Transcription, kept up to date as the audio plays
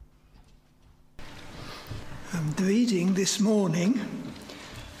The reading this morning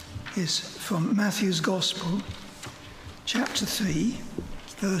is from Matthew's Gospel, chapter 3,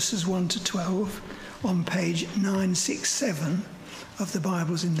 verses 1 to 12, on page 967 of the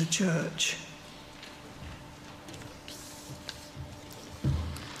Bibles in the church.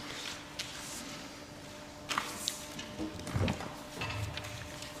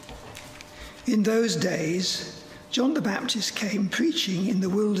 In those days, John the Baptist came preaching in the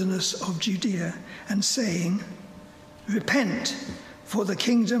wilderness of Judea and saying, "Repent, for the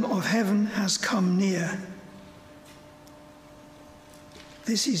kingdom of heaven has come near."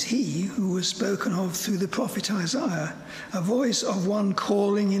 This is he who was spoken of through the prophet Isaiah, a voice of one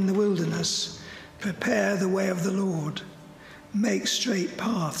calling in the wilderness, "Prepare the way of the Lord, make straight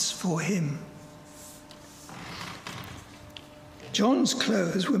paths for him." John's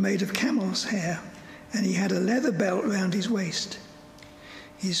clothes were made of camel's hair, and he had a leather belt round his waist.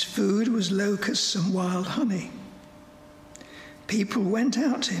 His food was locusts and wild honey. People went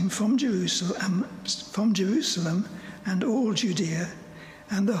out to him from Jerusalem and all Judea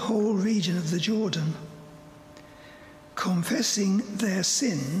and the whole region of the Jordan. Confessing their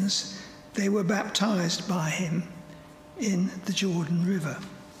sins, they were baptized by him in the Jordan River.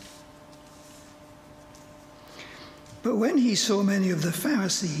 But when he saw many of the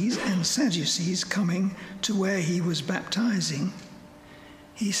Pharisees and Sadducees coming to where he was baptizing,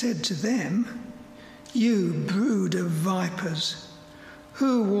 he said to them, "You brood of vipers,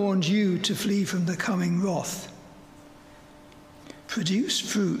 who warned you to flee from the coming wrath? Produce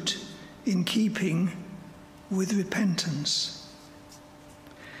fruit in keeping with repentance.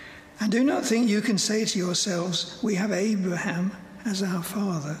 And do not think you can say to yourselves, 'We have Abraham as our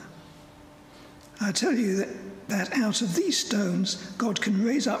father.' I tell you that out of these stones God can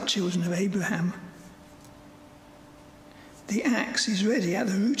raise up children of Abraham. The axe is ready at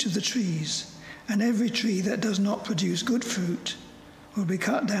the root of the trees, and every tree that does not produce good fruit will be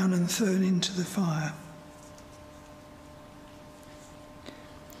cut down and thrown into the fire.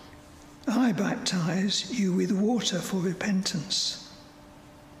 I baptize you with water for repentance.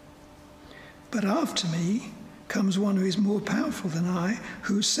 But after me comes one who is more powerful than I,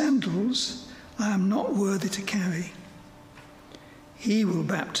 whose sandals I am not worthy to carry. He will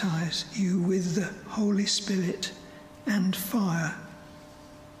baptize you with the Holy Spirit and fire.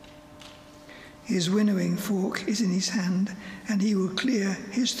 His winnowing fork is in his hand, and he will clear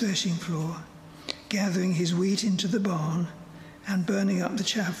his threshing floor, gathering his wheat into the barn and burning up the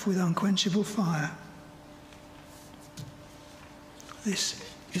chaff with unquenchable fire." This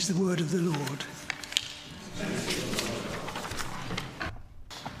is the word of the Lord.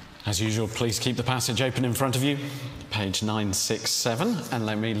 As usual, please keep the passage open in front of you, page 967, and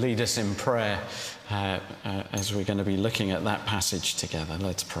let me lead us in prayer as we're going to be looking at that passage together.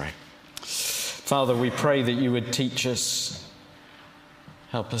 Let's pray. Father, we pray that you would teach us,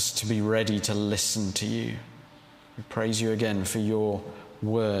 help us to be ready to listen to you. We praise you again for your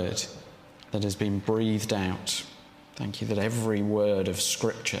word that has been breathed out. Thank you that every word of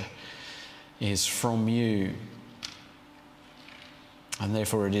Scripture is from you. And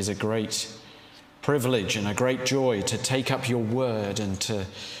therefore it is a great privilege and a great joy to take up your word and to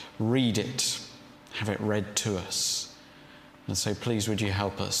read it, have it read to us. And so please would you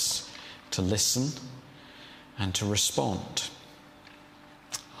help us to listen and to respond.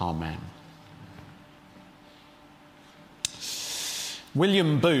 Amen.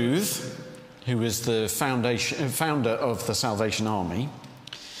 William Booth, who was the founder of the Salvation Army,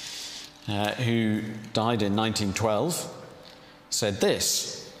 who died in 1912, said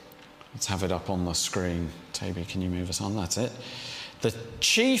this. Let's have it up on the screen. Toby, can you move us on? That's it. "The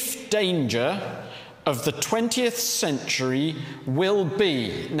chief danger of the 20th century will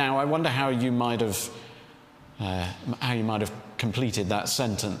be..." Now, I wonder how you might have completed that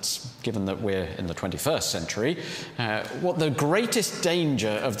sentence, given that we're in the 21st century. What the greatest danger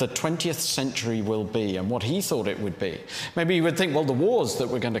of the 20th century will be, and what he thought it would be. Maybe you would think, well, the wars that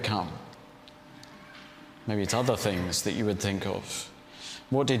were going to come. Maybe it's other things that you would think of.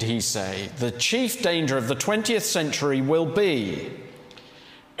 What did he say? "The chief danger of the 20th century will be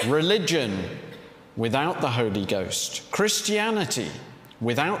religion without the Holy Ghost, Christianity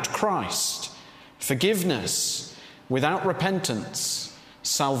without Christ, forgiveness without repentance,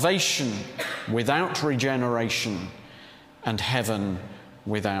 salvation without regeneration, and heaven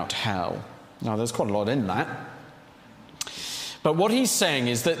without hell." Now, there's quite a lot in that. But what he's saying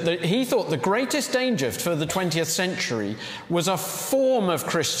is that he thought the greatest danger for the 20th century was a form of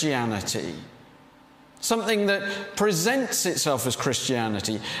Christianity, something that presents itself as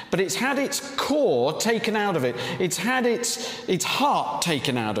Christianity, but it's had its core taken out of it. It's had its heart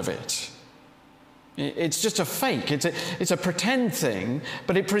taken out of it. It's just a fake. It's a pretend thing,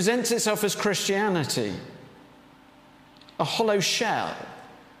 but it presents itself as Christianity. A hollow shell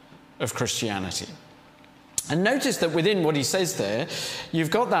of Christianity. And notice that within what he says there,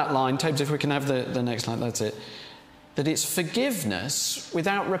 you've got that line, Tabes, if we can have the next line, that's it, that it's forgiveness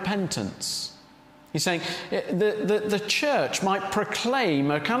without repentance. He's saying the church might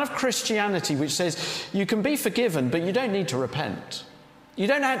proclaim a kind of Christianity which says you can be forgiven, but you don't need to repent. You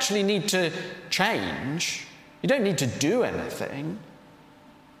don't actually need to change. You don't need to do anything.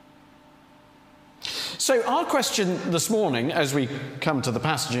 So our question this morning, as we come to the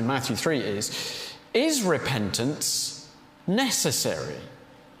passage in Matthew 3, is repentance necessary?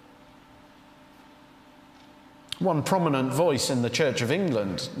 One prominent voice in the Church of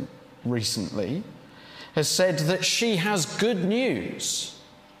England recently has said that she has good news.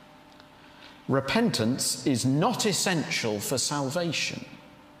 Repentance is not essential for salvation.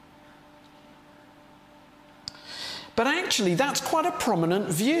 But actually, that's quite a prominent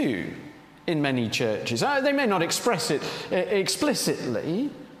view in many churches. They may not express it explicitly,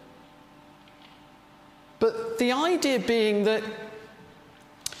 but the idea being that,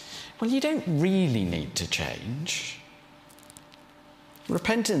 well, you don't really need to change.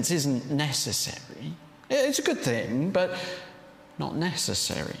 Repentance isn't necessary. It's a good thing, but not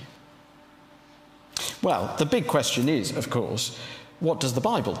necessary. Well, the big question is, of course, what does the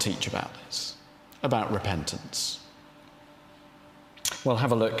Bible teach about this, about repentance? Well,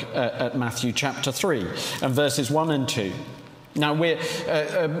 have a look at Matthew chapter 3 and verses 1 and 2. Now, we're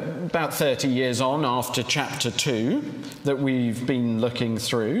about 30 years on after chapter 2 that we've been looking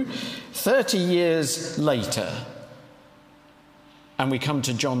through. 30 years later, and we come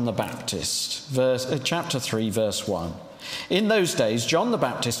to John the Baptist, chapter 3, verse 1. In those days, John the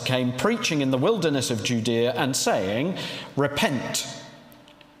Baptist came preaching in the wilderness of Judea and saying, "Repent,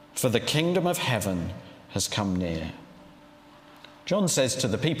 for the kingdom of heaven has come near." John says to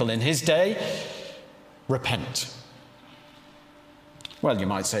the people in his day, repent. Well, you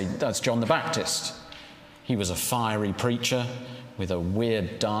might say that's John the Baptist. He was a fiery preacher with a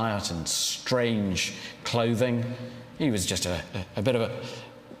weird diet and strange clothing. He was just a bit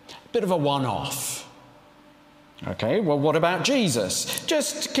of a one-off. Okay, well, what about Jesus?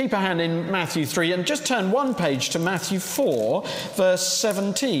 Just keep a hand in Matthew 3 and just turn one page to Matthew 4, verse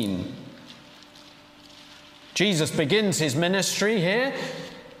 17. Jesus begins his ministry here,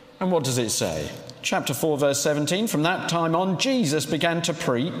 and what does it say? Chapter 4, verse 17, from that time on, Jesus began to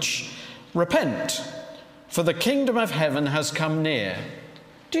preach, "Repent, for the kingdom of heaven has come near."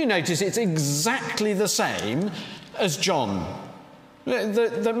 Do you notice it's exactly the same as John?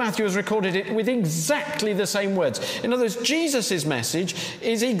 That Matthew has recorded it with exactly the same words. In other words, Jesus' message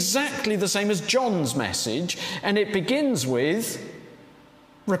is exactly the same as John's message, and it begins with,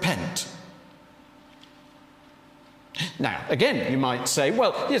 repent. Now, again, you might say,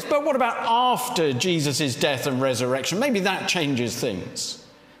 well, yes, but what about after Jesus' death and resurrection? Maybe that changes things.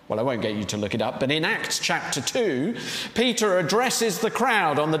 Well, I won't get you to look it up, but in Acts chapter 2, Peter addresses the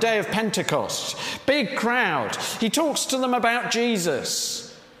crowd on the day of Pentecost. Big crowd. He talks to them about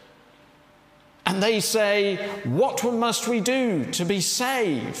Jesus. And they say, "What must we do to be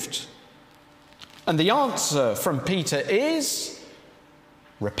saved?" And the answer from Peter is,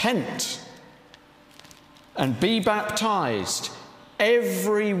 repent and be baptized,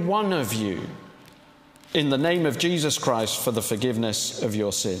 every one of you, in the name of Jesus Christ for the forgiveness of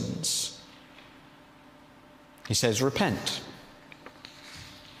your sins. He says, repent.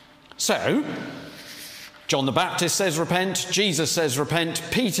 So, John the Baptist says repent, Jesus says repent,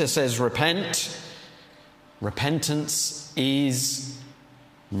 Peter says repent. Repentance is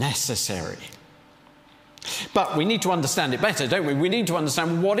necessary. But we need to understand it better, don't we? We need to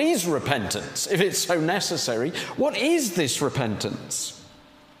understand, what is repentance? If it's so necessary, what is this repentance?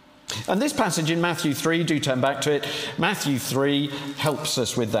 And this passage in Matthew 3, do turn back to it, Matthew 3 helps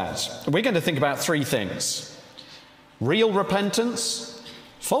us with that. We're going to think about three things: real repentance,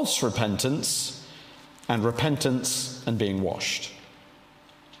 false repentance, and repentance and being washed.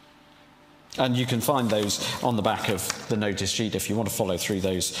 And you can find those on the back of the notice sheet if you want to follow through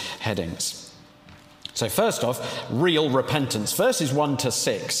those headings. So first off, real repentance. Verses 1 to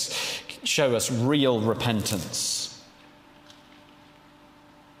 6 show us real repentance.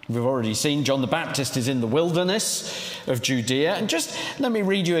 We've already seen John the Baptist is in the wilderness of Judea. And just let me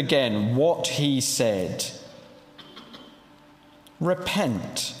read you again what he said.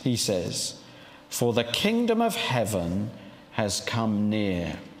 Repent, he says, for the kingdom of heaven has come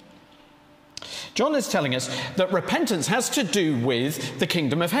near. John is telling us that repentance has to do with the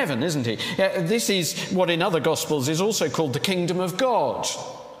kingdom of heaven, isn't he? This is what in other Gospels is also called the kingdom of God.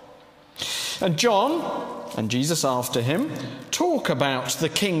 And John, and Jesus after him, talk about the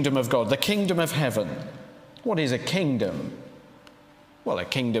kingdom of God, the kingdom of heaven. What is a kingdom? Well, a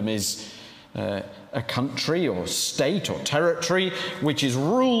kingdom is a country or state or territory which is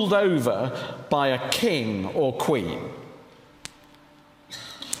ruled over by a king or queen.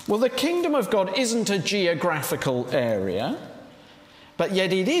 Well, the kingdom of God isn't a geographical area, but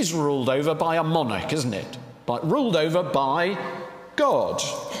yet it is ruled over by a monarch, isn't it? Ruled over by God.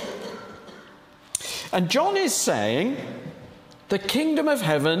 And John is saying the kingdom of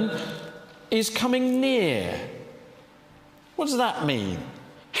heaven is coming near. What does that mean?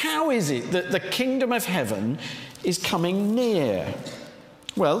 How is it that the kingdom of heaven is coming near?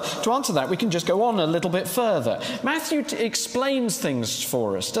 Well, to answer that, we can just go on a little bit further. Matthew explains things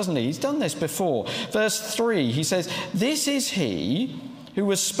for us, doesn't he? He's done this before. Verse 3, he says, "This is he who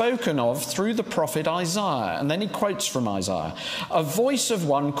was spoken of through the prophet Isaiah." And then he quotes from Isaiah, "A voice of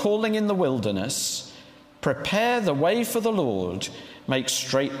one calling in the wilderness, prepare the way for the Lord, make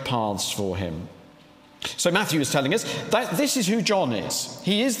straight paths for him." So Matthew is telling us that this is who John is.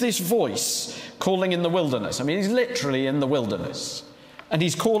 He is this voice calling in the wilderness. I mean, he's literally in the wilderness. And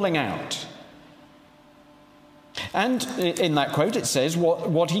he's calling out. And in that quote it says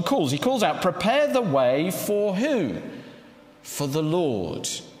what he calls. He calls out, prepare the way for who? For the Lord.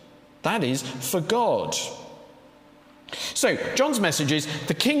 That is, for God. So John's message is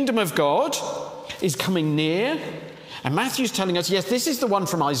the kingdom of God is coming near. And Matthew's telling us, yes, this is the one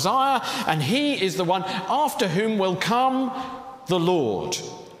from Isaiah, and he is the one after whom will come the Lord,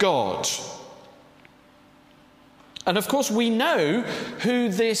 God. And of course, we know who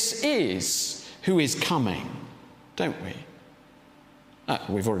this is, who is coming, don't we?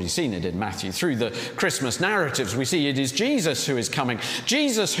 We've already seen it in Matthew. Through the Christmas narratives, we see it is Jesus who is coming.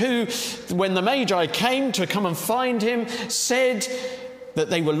 Jesus who, when the Magi came to come and find him, said that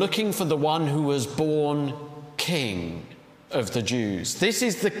they were looking for the one who was born King of the Jews. This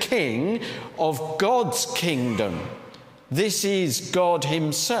is the King of God's kingdom. This is God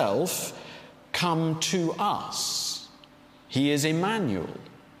himself come to us. He is Emmanuel,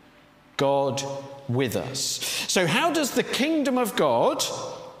 God with us. So how does the kingdom of God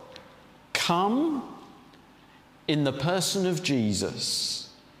come? In the person of Jesus,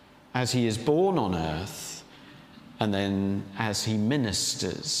 as he is born on earth, and then as he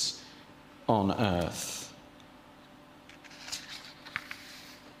ministers on earth.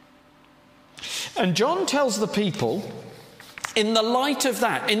 And John tells the people, in the light of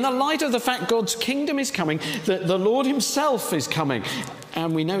that, in the light of the fact God's kingdom is coming, that the Lord himself is coming,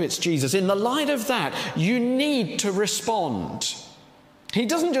 and we know it's Jesus, in the light of that, you need to respond. He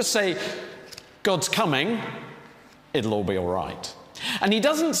doesn't just say, God's coming, it'll all be all right. And he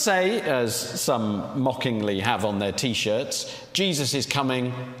doesn't say, as some mockingly have on their t-shirts, Jesus is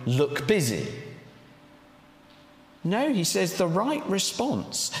coming, look busy. No, he says the right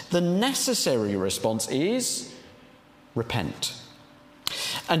response, the necessary response is repent.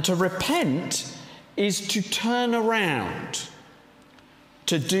 And to repent is to turn around,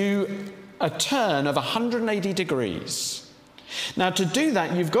 to do a turn of 180 degrees. Now, to do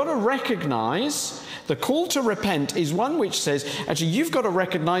that, you've got to recognize the call to repent is one which says, actually, you've got to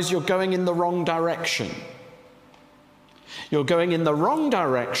recognize you're going in the wrong direction. You're going in the wrong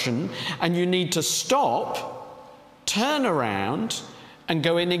direction, and you need to stop, turn around, and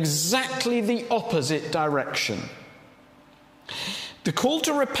go in exactly the opposite direction. The call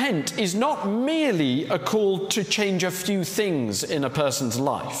to repent is not merely a call to change a few things in a person's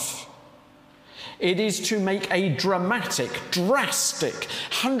life. It is to make a dramatic, drastic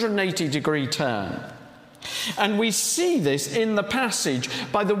 180-degree turn. And we see this in the passage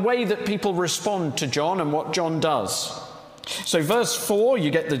by the way that people respond to John and what John does. So verse 4, you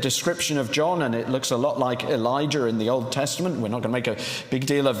get the description of John, and it looks a lot like Elijah in the Old Testament. We're not going to make a big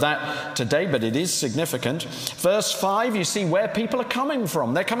deal of that today, but it is significant. Verse 5, you see where people are coming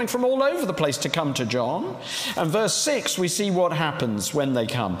from. They're coming from all over the place to come to John. And verse 6, we see what happens when they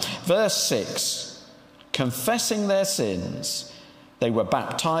come. Verse 6, confessing their sins, they were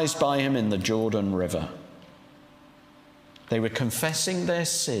baptized by him in the Jordan River. They were confessing their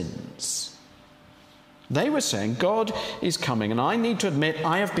sins. They were saying, God is coming, and I need to admit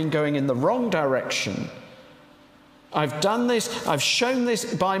I have been going in the wrong direction. I've done this, I've shown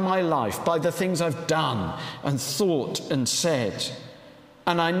this by my life, by the things I've done and thought and said.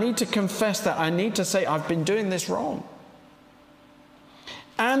 And I need to confess that. I need to say I've been doing this wrong.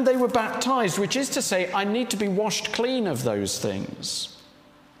 And they were baptized, which is to say I need to be washed clean of those things.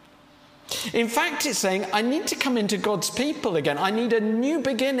 In fact, it's saying I need to come into God's people again. I need a new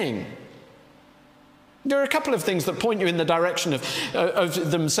beginning. There are a couple of things that point you in the direction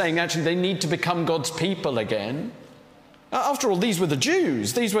of them saying actually they need to become God's people again. After all, these were the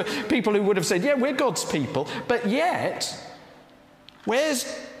Jews. These were people who would have said, yeah, we're God's people. But yet,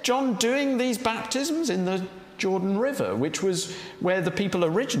 where's John doing these baptisms? In the Jordan River, which was where the people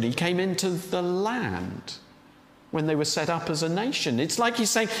originally came into the land when they were set up as a nation. It's like he's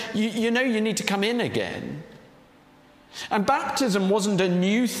saying, you know you need to come in again. And baptism wasn't a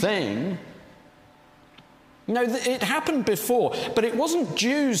new thing. No, it happened before, but it wasn't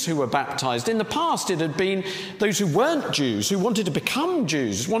Jews who were baptized. In the past, it had been those who weren't Jews, who wanted to become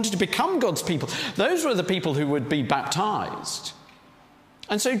Jews, wanted to become God's people. Those were the people who would be baptized.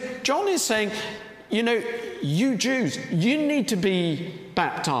 And so John is saying, you know, you Jews, you need to be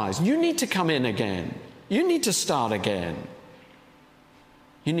baptized. You need to come in again. You need to start again.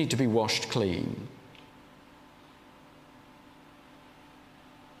 You need to be washed clean.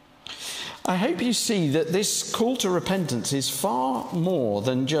 I hope you see that this call to repentance is far more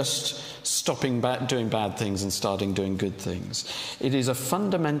than just stopping doing bad things and starting doing good things. It is a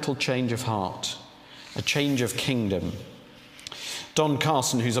fundamental change of heart, a change of kingdom. Don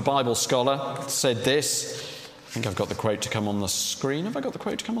Carson, who's a Bible scholar, said this. I think I've got the quote to come on the screen. Have I got the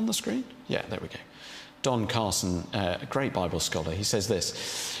quote to come on the screen? Yeah, there we go. Don Carson, a great Bible scholar, he says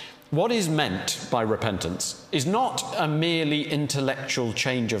this. What is meant by repentance is not a merely intellectual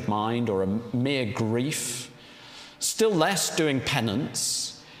change of mind or a mere grief, still less doing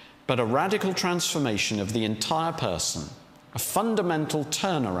penance, but a radical transformation of the entire person, a fundamental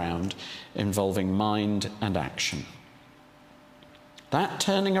turnaround involving mind and action. That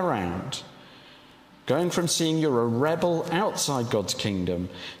turning around, going from seeing you're a rebel outside God's kingdom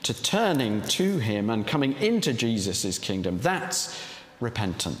to turning to him and coming into Jesus' kingdom, that's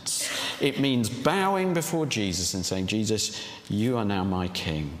repentance. It means bowing before Jesus and saying, Jesus, you are now my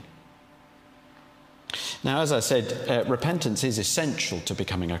king. Now, as I said, repentance is essential to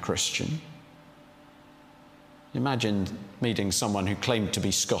becoming a Christian. Imagine meeting someone who claimed to be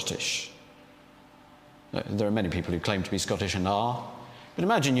Scottish. There are many people who claim to be Scottish and are. But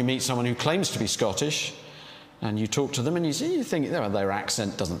imagine you meet someone who claims to be Scottish and you talk to them and you think their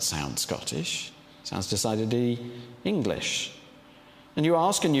accent doesn't sound Scottish. It sounds decidedly English. And you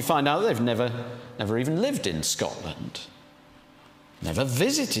ask and you find out they've never even lived in Scotland, never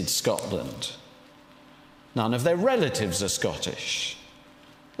visited Scotland. None of their relatives are Scottish.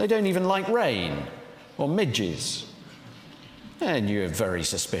 They don't even like rain or midges. And you're very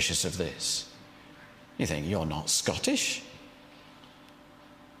suspicious of this. You think, you're not Scottish.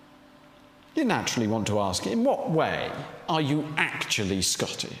 You naturally want to ask, in what way are you actually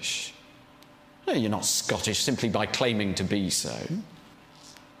Scottish? No, you're not Scottish simply by claiming to be so.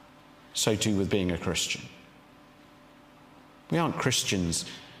 So too with being a Christian. We aren't Christians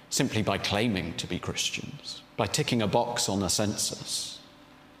simply by claiming to be Christians, by ticking a box on a census.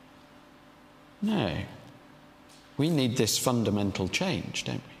 No. We need this fundamental change,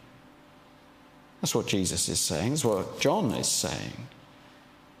 don't we? That's what Jesus is saying. That's what John is saying.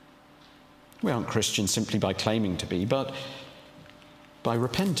 We aren't Christians simply by claiming to be, but by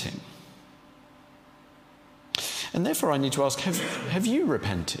repenting. And therefore I need to ask, have you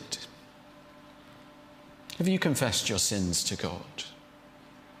repented? Have you confessed your sins to God?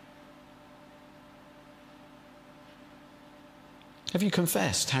 Have you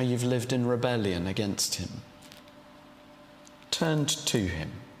confessed how you've lived in rebellion against him? Turned to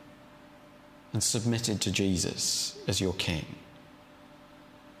him and submitted to Jesus as your king?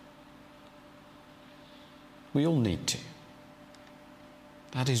 We all need to.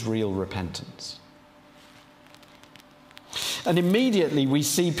 That is real repentance. And immediately we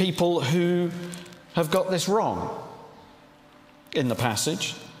see people who have got this wrong in the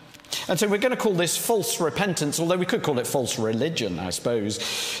passage. And so we're going to call this false repentance, although we could call it false religion, I suppose.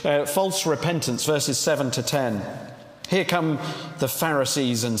 False repentance, verses 7 to 10. Here come the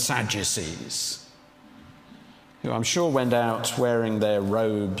Pharisees and Sadducees, who I'm sure went out wearing their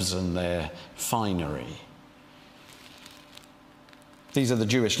robes and their finery. These are the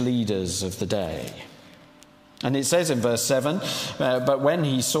Jewish leaders of the day. And it says in verse 7, but when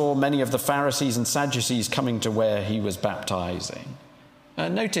he saw many of the Pharisees and Sadducees coming to where he was baptizing.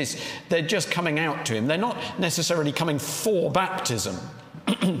 Notice they're just coming out to him. They're not necessarily coming for baptism.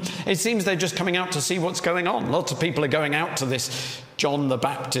 It seems they're just coming out to see what's going on. Lots of people are going out to this John the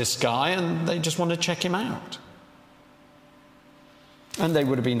Baptist guy and they just want to check him out. And they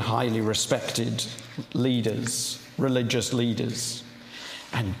would have been highly respected leaders, religious leaders.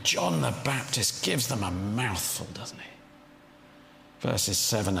 And John the Baptist gives them a mouthful, doesn't he? Verses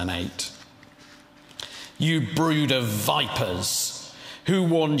 7 and 8. You brood of vipers, Who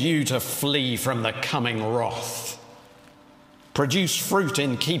warned you to flee from the coming wrath? Produce fruit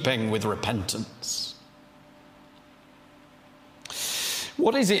in keeping with repentance.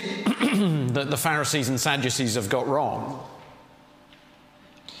 What is it that the Pharisees and Sadducees have got wrong?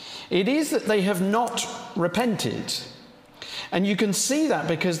 It is that they have not repented. And you can see that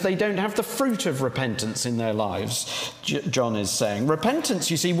because they don't have the fruit of repentance in their lives, John is saying.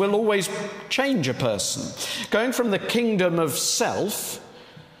 Repentance, you see, will always change a person. Going from the kingdom of self,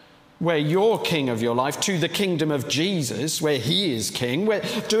 where you're king of your life, to the kingdom of Jesus, where he is king, where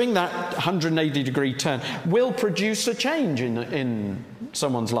doing that 180-degree turn will produce a change in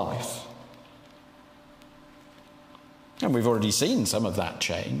someone's life. And we've already seen some of that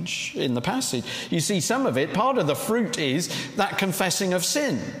change in the passage. You see some of it. Part of the fruit is that confessing of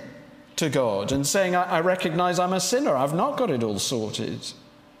sin to God and saying, I recognise I'm a sinner. I've not got it all sorted.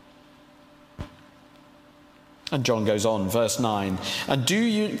 And John goes on, verse 9, and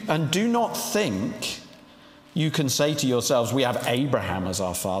do not think you can say to yourselves, we have Abraham as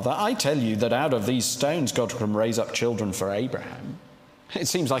our father. I tell you that out of these stones God can raise up children for Abraham. It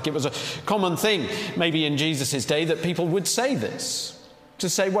seems like it was a common thing, maybe in Jesus' day, that people would say this. To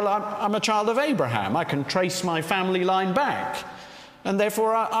say, well, I'm a child of Abraham. I can trace my family line back. And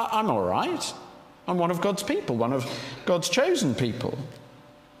therefore, I'm all right. I'm one of God's people, one of God's chosen people.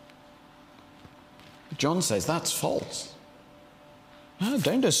 John says that's false. No,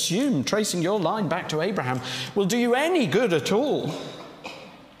 don't assume tracing your line back to Abraham will do you any good at all.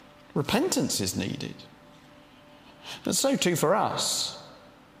 Repentance is needed. And so too for us.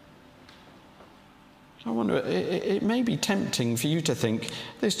 I wonder, it may be tempting for you to think,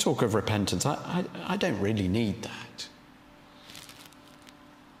 this talk of repentance, I don't really need that.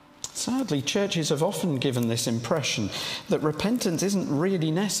 Sadly, churches have often given this impression that repentance isn't really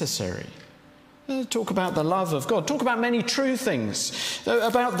necessary. Talk about the love of God. Talk about many true things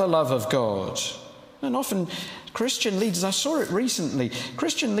about the love of God. And often Christian leaders, I saw it recently,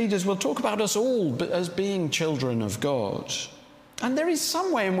 Christian leaders will talk about us all as being children of God. And there is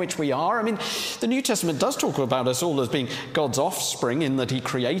some way in which we are. I mean, the New Testament does talk about us all as being God's offspring in that he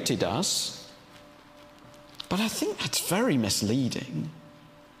created us. But I think that's very misleading.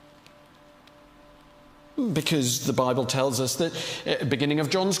 Because the Bible tells us that, at the beginning of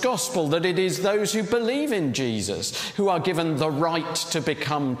John's Gospel, that it is those who believe in Jesus who are given the right to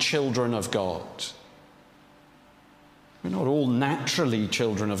become children of God. We're not all naturally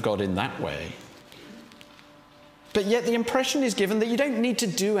children of God in that way. But yet the impression is given that you don't need to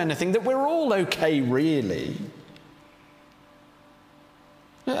do anything, that we're all okay, really.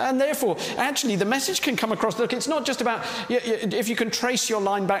 And therefore, actually, the message can come across, look, it's not just about, if you can trace your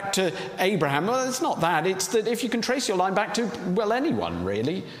line back to Abraham, well, it's not that. It's that if you can trace your line back to, well, anyone,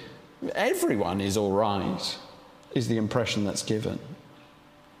 really. Everyone is all right, is the impression that's given.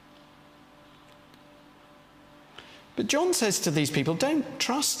 But John says to these people, don't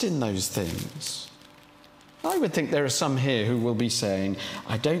trust in those things. I would think there are some here who will be saying,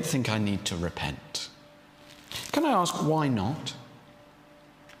 I don't think I need to repent. Can I ask, why not?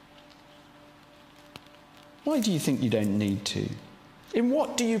 Why do you think you don't need to? In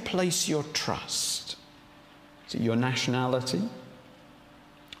what do you place your trust? Is it your nationality?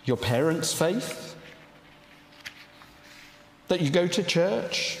 Your parents' faith? That you go to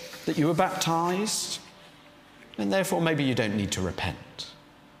church? That you were baptized? And therefore maybe you don't need to repent.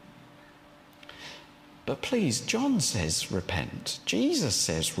 But please, John says repent. Jesus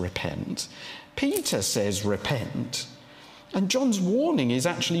says repent. Peter says repent. And John's warning is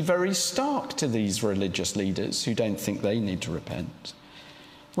actually very stark to these religious leaders who don't think they need to repent.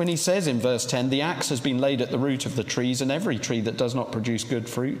 When he says in verse 10, the axe has been laid at the root of the trees, and every tree that does not produce good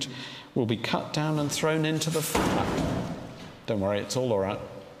fruit will be cut down and thrown into the fire. Don't worry, it's all right.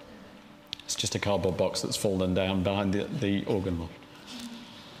 It's just a cardboard box that's fallen down behind the organ loft.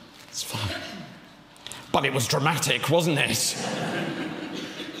 It's fine. But it was dramatic, wasn't it?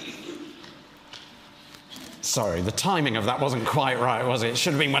 Sorry, the timing of that wasn't quite right, was it? It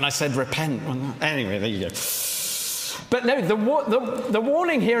should have been when I said repent. Anyway, there you go. But no, the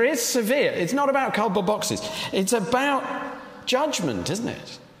warning here is severe. It's not about cardboard boxes. It's about judgment, isn't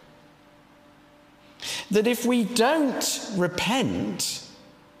it? That if we don't repent,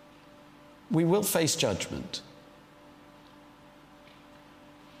 we will face judgment.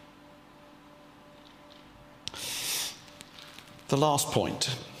 The last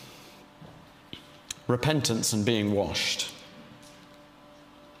point. Repentance and being washed.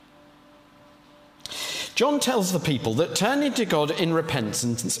 John tells the people that turning to God in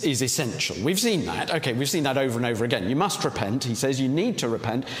repentance is essential. We've seen that. Okay, we've seen that over and over again. You must repent. He says you need to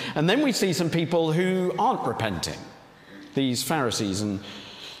repent. And then we see some people who aren't repenting. these Pharisees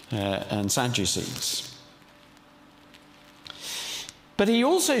and Sadducees. But he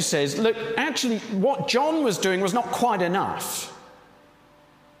also says, look, actually what John was doing was not quite enough.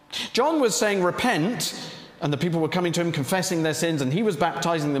 John was saying, repent, and the people were coming to him confessing their sins, and he was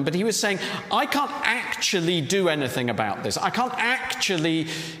baptizing them. But he was saying, I can't actually do anything about this. I can't actually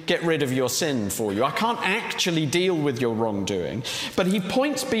get rid of your sin for you. I can't actually deal with your wrongdoing. But he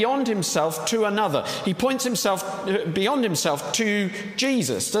points beyond himself to another. He points beyond himself to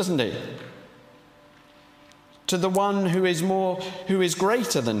Jesus, doesn't he? To the one who is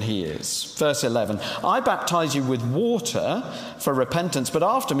greater than he is. Verse 11, I baptize you with water for repentance, but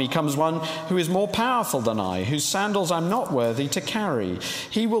after me comes one who is more powerful than I, whose sandals I'm not worthy to carry.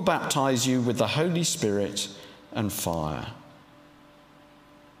 He will baptize you with the Holy Spirit and fire.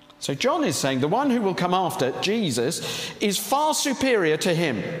 So John is saying the one who will come after, Jesus, is far superior to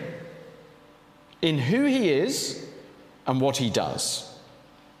him in who he is and what he does.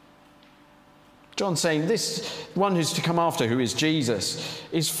 John's saying this one who's to come after, who is Jesus,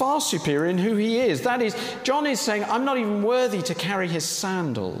 is far superior in who he is. That is, John is saying, I'm not even worthy to carry his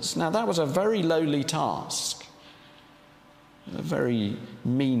sandals. Now, that was a very lowly task, a very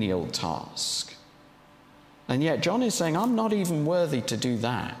menial task. And yet, John is saying, I'm not even worthy to do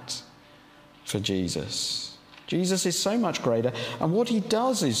that for Jesus. Jesus is so much greater, and what he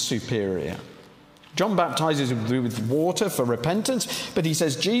does is superior. John baptizes with water for repentance, but he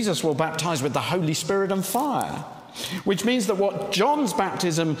says Jesus will baptize with the Holy Spirit and fire, which means that what John's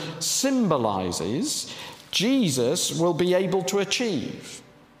baptism symbolizes, Jesus will be able to achieve.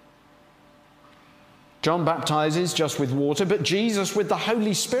 John baptizes just with water, but Jesus with the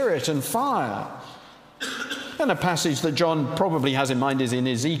Holy Spirit and fire. And a passage that John probably has in mind is in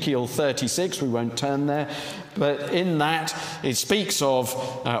Ezekiel 36. We won't turn there. But in that, it speaks of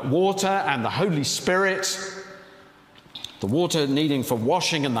water and the Holy Spirit. The water needing for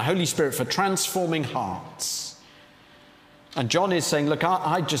washing and the Holy Spirit for transforming hearts. And John is saying, look,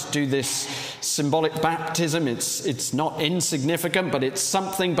 I just do this symbolic baptism. It's not insignificant, but it's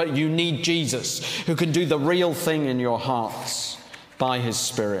something. But you need Jesus, who can do the real thing in your hearts by his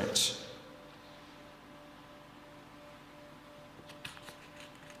Spirit.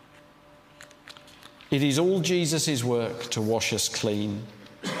 It is all Jesus' work to wash us clean.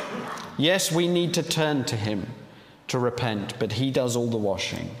 Yes, we need to turn to him to repent, but he does all the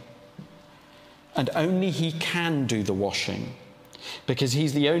washing. And only he can do the washing, because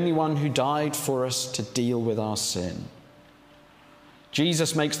he's the only one who died for us to deal with our sin.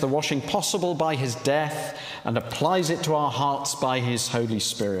 Jesus makes the washing possible by his death and applies it to our hearts by his Holy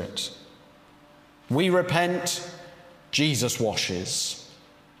Spirit. We repent, Jesus washes.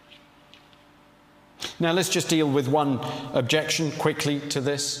 Now let's just deal with one objection quickly to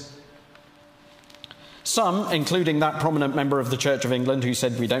this. Some, including that prominent member of the Church of England who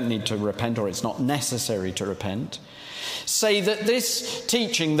said we don't need to repent, or it's not necessary to repent, say that this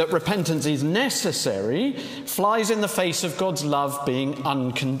teaching that repentance is necessary flies in the face of God's love being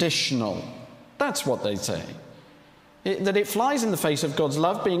unconditional. That's what they say. That it flies in the face of God's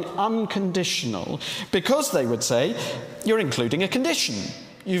love being unconditional, because they would say you're including a condition.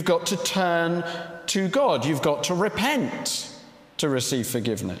 You've got to turn to God. You've got to repent to receive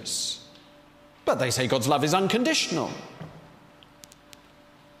forgiveness. But they say God's love is unconditional.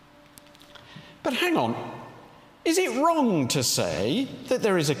 But hang on. Is it wrong to say that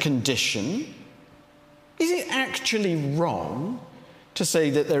there is a condition? Is it actually wrong to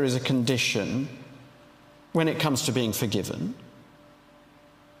say that there is a condition when it comes to being forgiven?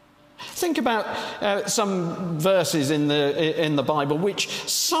 Think about some verses in the Bible which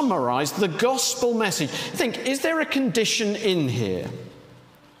summarize the gospel message. Think, is there a condition in here?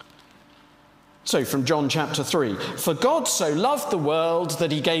 So from John chapter 3, for God so loved the world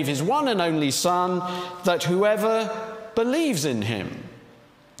that he gave his one and only Son, that whoever believes in him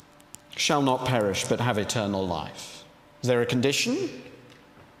shall not perish but have eternal life. Is there a condition?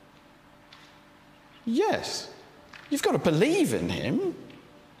 Yes. You've got to believe in him.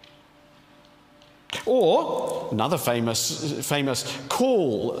 Or, another famous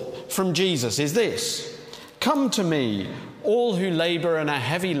call from Jesus is this: come to me, all who labour and are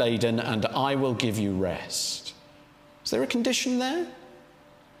heavy laden, and I will give you rest. Is there a condition there?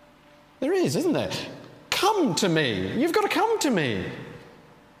 There is, isn't there? Come to me. You've got to come to me.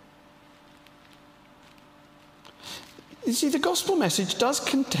 You see, the gospel message does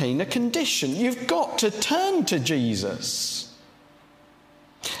contain a condition. You've got to turn to Jesus.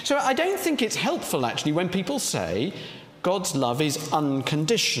 So I don't think it's helpful, actually, when people say God's love is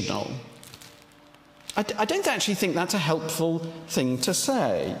unconditional. I don't actually think that's a helpful thing to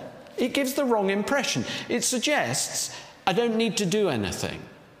say. It gives the wrong impression. It suggests I don't need to do anything.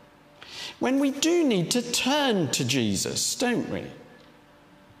 When we do need to turn to Jesus, don't we?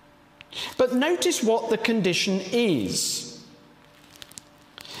 But notice what the condition is.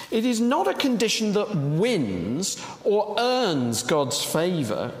 It is not a condition that wins or earns God's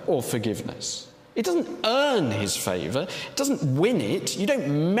favour or forgiveness. It doesn't earn his favour. It doesn't win it. You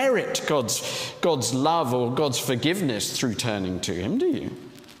don't merit God's love or God's forgiveness through turning to him, do you?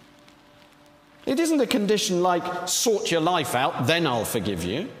 It isn't a condition like sort your life out, then I'll forgive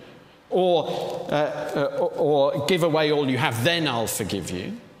you, or give away all you have, then I'll forgive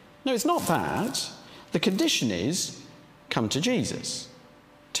you. No, it's not that. The condition is come to Jesus.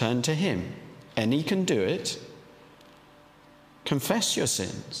 Turn to him. Any can do it. Confess your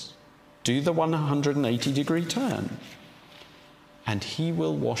sins. Do the 180-degree turn. And he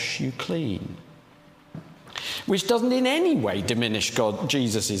will wash you clean. Which doesn't in any way diminish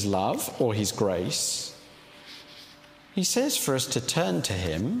Jesus' love or his grace. He says for us to turn to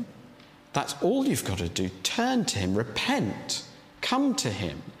him. That's all you've got to do. Turn to him. Repent. Come to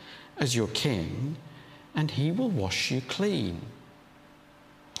him as your king, and he will wash you clean.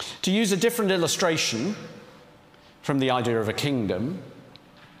 To use a different illustration from the idea of a kingdom,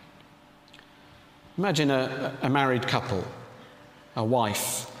 imagine a married couple, a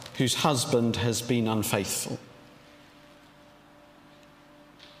wife whose husband has been unfaithful.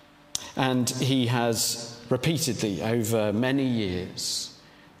 And he has repeatedly, over many years,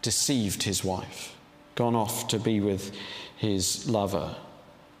 deceived his wife, gone off to be with his lover,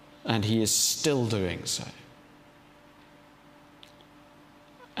 and he is still doing so.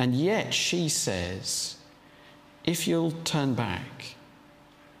 And yet she says, if you'll turn back,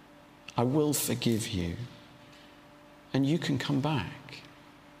 I will forgive you, and you can come back.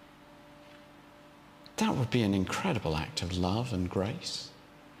 That would be an incredible act of love and grace.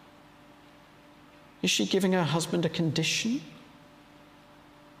 Is she giving her husband a condition?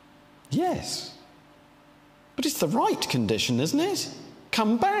 Yes. But it's the right condition, isn't it?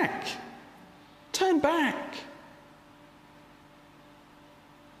 Come back. Turn back.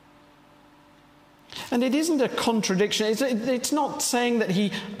 And it isn't a contradiction. It's not saying that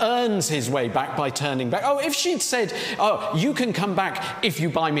he earns his way back by turning back. Oh, if she'd said, oh, you can come back if you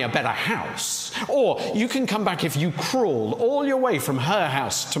buy me a better house, or you can come back if you crawl all your way from her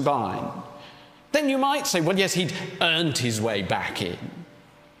house to mine, then you might say, well, yes, he'd earned his way back in.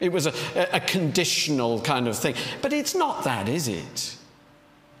 It was a conditional kind of thing. But it's not that, is it?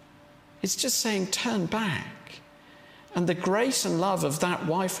 It's just saying, turn back. And the grace and love of that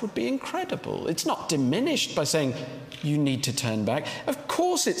wife would be incredible. It's not diminished by saying, you need to turn back. Of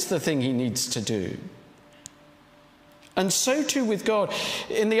course it's the thing he needs to do. And so too with God.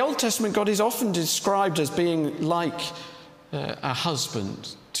 In the Old Testament, God is often described as being like a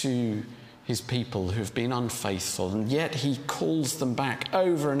husband to his people who've been unfaithful, and yet he calls them back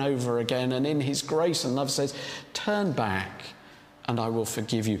over and over again, and in his grace and love says, turn back and I will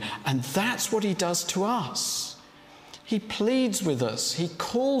forgive you. And that's what he does to us. He pleads with us, he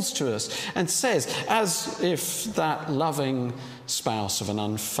calls to us and says, as if that loving spouse of an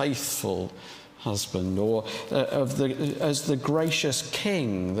unfaithful husband, or as the gracious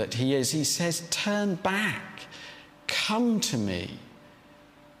king that he is, he says, turn back, come to me,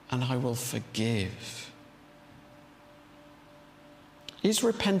 and I will forgive. Is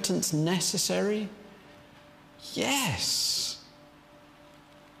repentance necessary? Yes.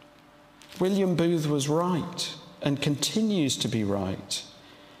 William Booth was right and continues to be right.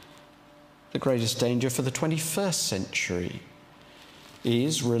 The greatest danger for the 21st century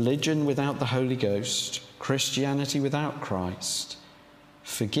is religion without the Holy Ghost, Christianity without Christ,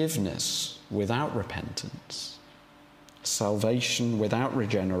 forgiveness without repentance, salvation without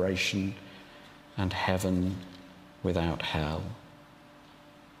regeneration, and heaven without hell.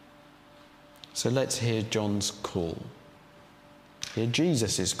 So let's hear John's call. Hear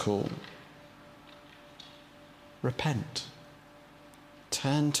Jesus' call. Repent.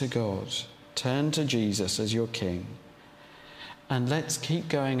 Turn to God. Turn to Jesus as your King. And let's keep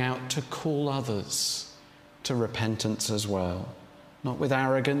going out to call others to repentance as well. Not with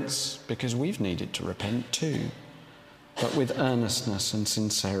arrogance, because we've needed to repent too, but with earnestness and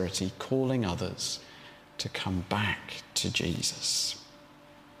sincerity, calling others to come back to Jesus.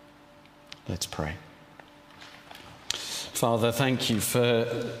 Let's pray. Father, thank you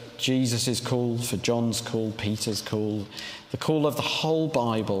for Jesus' call, for John's call, Peter's call, the call of the whole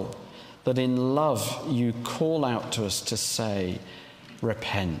Bible, that in love you call out to us to say,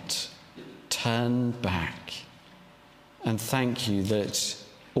 repent, turn back. And thank you that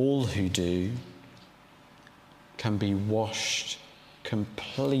all who do can be washed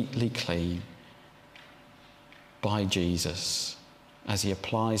completely clean by Jesus as he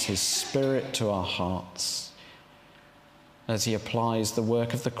applies his Spirit to our hearts, as he applies the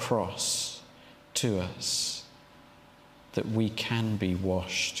work of the cross to us, that we can be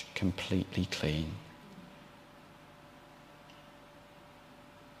washed completely clean.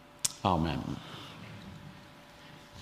 Amen.